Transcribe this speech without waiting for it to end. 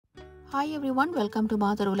Hi everyone, welcome to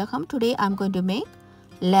Mathar Ulagam. Today I'm going to make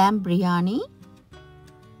lamb biryani,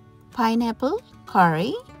 pineapple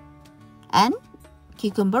curry and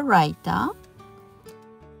cucumber raita.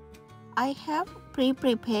 I have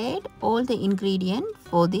pre-prepared all the ingredients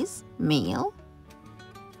for this meal.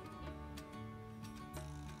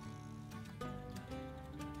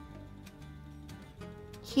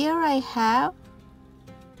 Here I have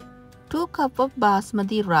 2 cups of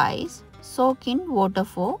basmati rice soaked in water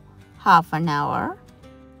for half an hour.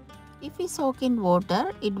 If we soak in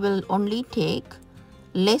water, it will only take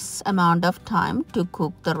less amount of time to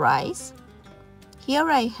cook the rice. Here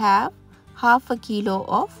I have half a kilo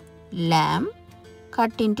of lamb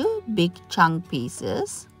cut into big chunk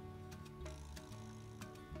pieces.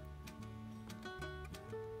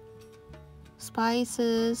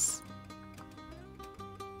 Spices.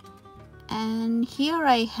 And here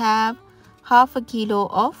I have half a kilo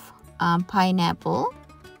of pineapple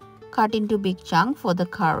cut into big chunk for the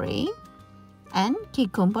curry and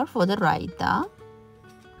cucumber for the raita.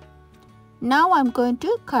 Now I'm going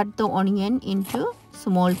to cut the onion into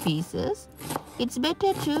small pieces. It's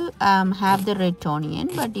better to have the red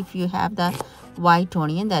onion, but if you have the white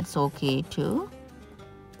onion, that's okay too.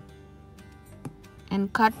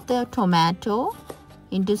 And cut the tomato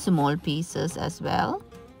into small pieces as well.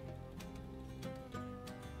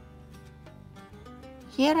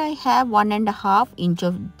 Here I have 1.5 inch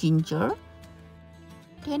of ginger,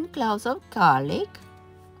 10 cloves of garlic.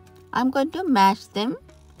 I'm going to mash them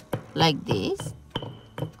like this.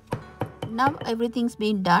 Now everything's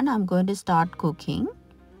been done, I'm going to start cooking.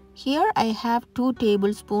 Here I have 2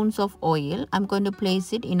 tablespoons of oil. I'm going to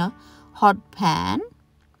place it in a hot pan.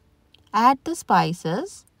 Add the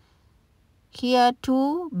spices. Here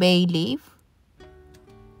 2 bay leaf,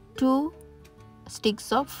 2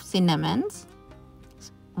 sticks of cinnamons,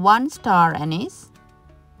 1 star anise,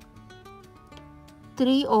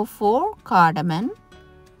 3 or 4 cardamom,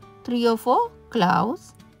 3 or 4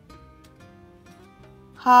 cloves,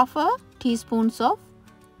 half a teaspoon of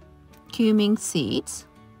cumin seeds.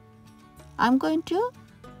 I'm going to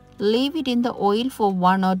leave it in the oil for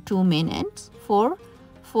 1 or 2 minutes for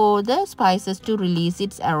the spices to release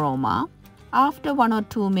its aroma. After 1 or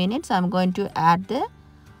 2 minutes, I'm going to add the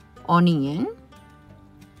onion.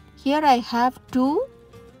 Here I have 2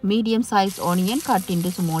 medium-sized onion cut into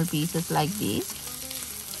small pieces like this.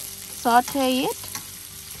 Saute it.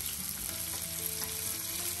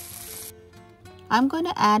 I'm going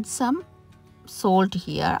to add some salt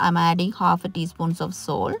here. I'm adding half a teaspoon of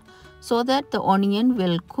salt so that the onion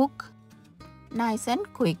will cook nice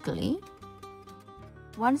and quickly.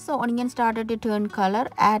 Once the onion started to turn color,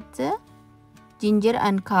 add the ginger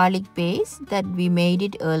and garlic paste that we made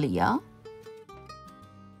it earlier.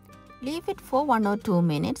 Leave it for 1 or 2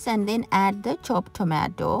 minutes and then add the chopped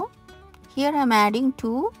tomato. Here I'm adding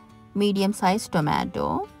 2 medium-sized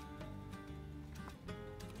tomato.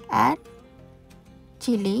 Add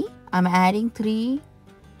chili. I'm adding 3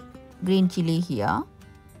 green chili here.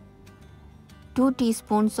 2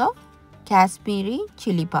 teaspoons of Kashmiri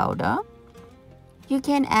chili powder. You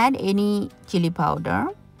can add any chili powder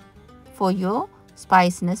for your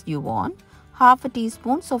spiciness you want. Half a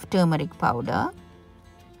teaspoon of turmeric powder.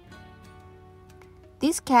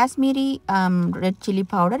 This Kashmiri red chili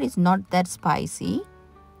powder is not that spicy.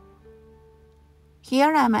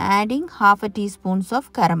 Here I am adding half a teaspoon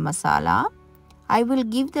of garam masala. I will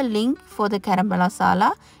give the link for the garam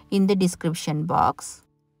masala in the description box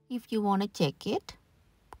if you want to check it.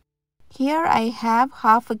 Here I have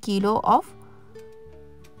half a kilo of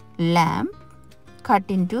lamb cut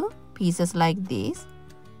into pieces like this.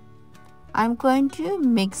 I'm going to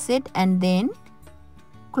mix it and then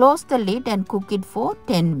close the lid and cook it for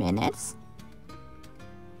 10 minutes.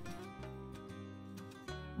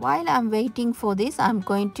 While I'm waiting for this, I'm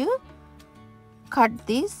going to cut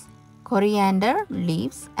these coriander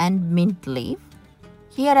leaves and mint leaf.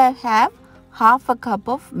 Here I have half a cup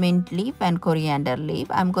of mint leaf and coriander leaf.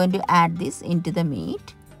 I'm going to add this into the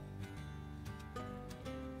meat.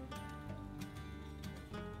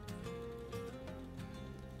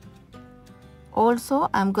 Also,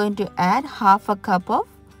 I'm going to add half a cup of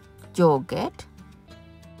yogurt.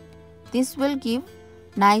 This will give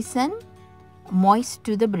nice and moist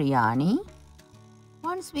to the biryani.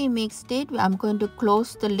 Once we mixed it, I'm going to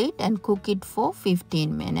close the lid and cook it for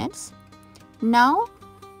 15 minutes. Now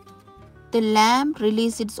the lamb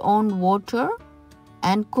releases its own water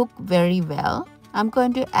and cook very well. I'm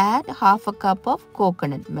going to add half a cup of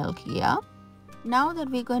coconut milk here. Now that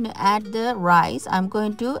we're going to add the rice, I'm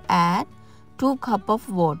going to add 2 cups of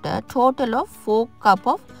water. Total of 4 cups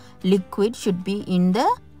of liquid should be in the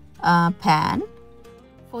pan.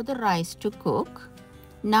 for the rice to cook.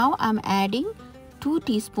 Now I'm adding 2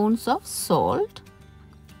 teaspoons of salt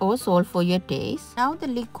or salt for your taste. Now the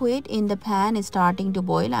liquid in the pan is starting to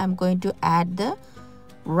boil. I'm going to add the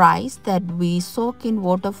rice that we soak in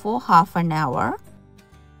water for half an hour.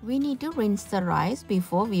 We need to rinse the rice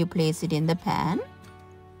before we place it in the pan.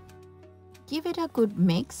 Give it a good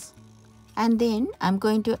mix, and then I'm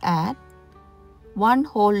going to add 1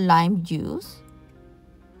 whole lime juice.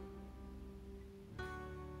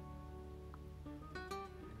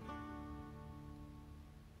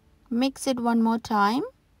 Mix it one more time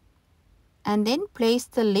and then place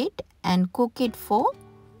the lid and cook it for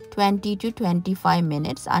 20 to 25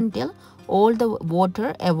 minutes until all the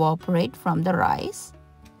water evaporates from the rice.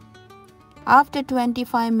 After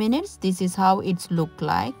 25 minutes, this is how it's look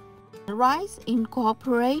like. The rice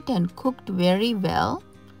incorporated and cooked very well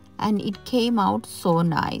and it came out so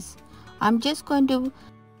nice. I'm just going to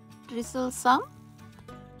drizzle some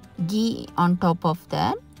ghee on top of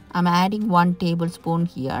that. I'm adding 1 tablespoon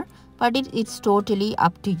here, but it's totally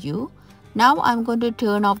up to you. Now I'm going to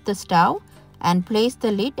turn off the stove and place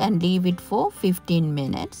the lid and leave it for 15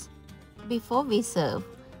 minutes before we serve.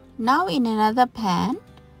 Now in another pan,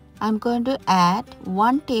 I'm going to add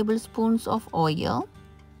 1 tablespoon of oil,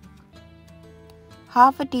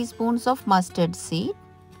 half a teaspoon of mustard seed,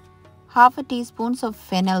 half a teaspoon of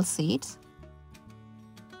fennel seeds,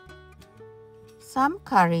 some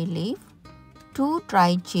curry leaf, 2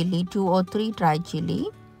 or 3 dry chili,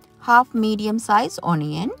 half medium size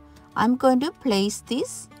onion. I'm going to place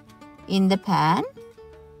this in the pan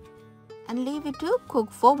and leave it to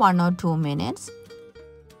cook for 1 or 2 minutes.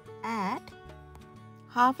 Add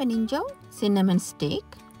half an inch of cinnamon stick.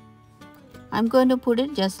 I'm going to put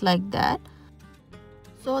it just like that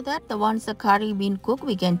so that once the curry been cooked,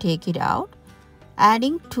 we can take it out.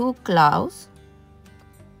 Adding 2 cloves,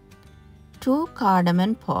 2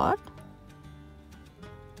 cardamom pod,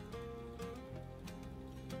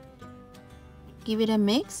 give it a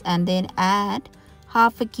mix and then add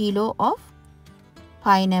half a kilo of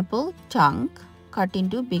pineapple chunk cut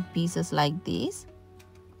into big pieces like this.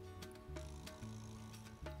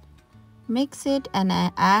 Mix it and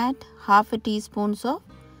add half a teaspoon of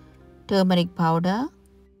turmeric powder,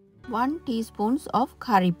 1 teaspoon of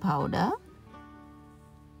curry powder,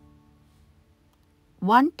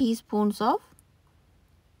 1 teaspoon of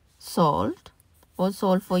salt or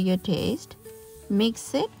salt for your taste.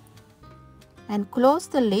 Mix it and close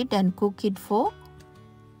the lid and cook it for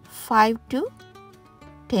 5 to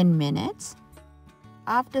 10 minutes.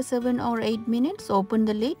 After 7 or 8 minutes, open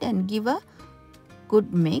the lid and give a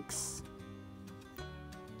good mix.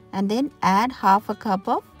 And then add half a cup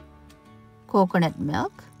of coconut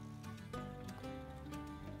milk.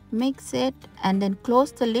 Mix it and then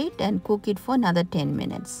close the lid and cook it for another 10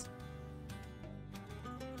 minutes.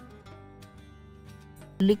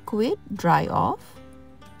 Liquid dry off.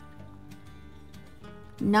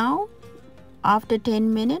 Now after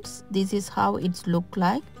 10 minutes, this is how it's look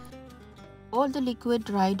like. All the liquid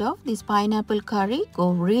dried off. This pineapple curry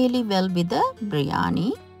go really well with the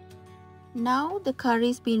biryani. Now the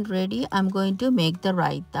curry's been ready. I'm going to make the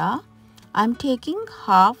raita. I'm taking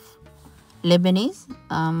half Lebanese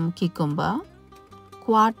cucumber,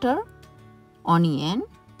 quarter onion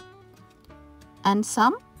and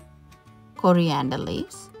some coriander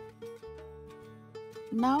leaves.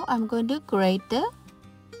 Now I'm going to grate the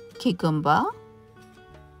cucumber,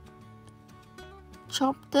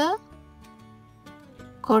 chop the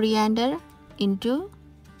coriander into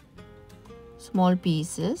small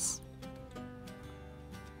pieces,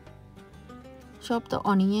 chop the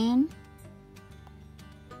onion,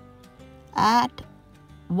 add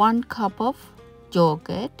 1 cup of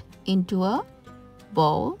yogurt into a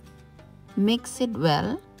bowl, mix it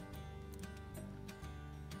well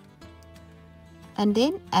and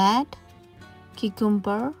then add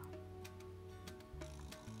cucumber,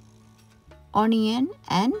 onion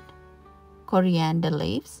and coriander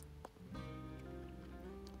leaves.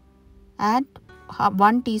 Add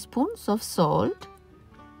 1 teaspoon of salt,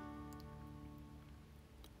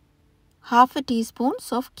 half a teaspoon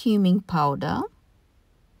of cumin powder,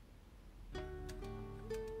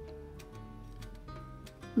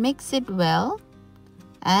 mix it well,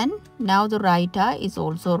 and now the raita is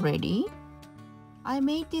also ready. I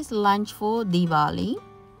made this lunch for Diwali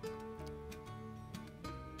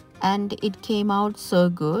and it came out so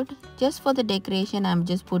good. Just for the decoration, I'm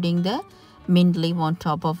just putting the mint leaf on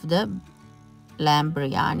top of the lamb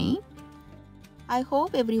biryani. I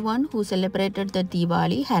hope everyone who celebrated the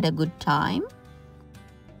Diwali had a good time.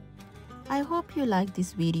 I hope you like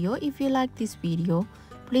this video. If you like this video,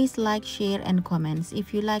 please like, share and comments.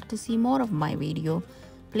 If you like to see more of my video,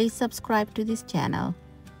 Please subscribe to this channel.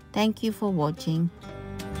 Thank you for watching.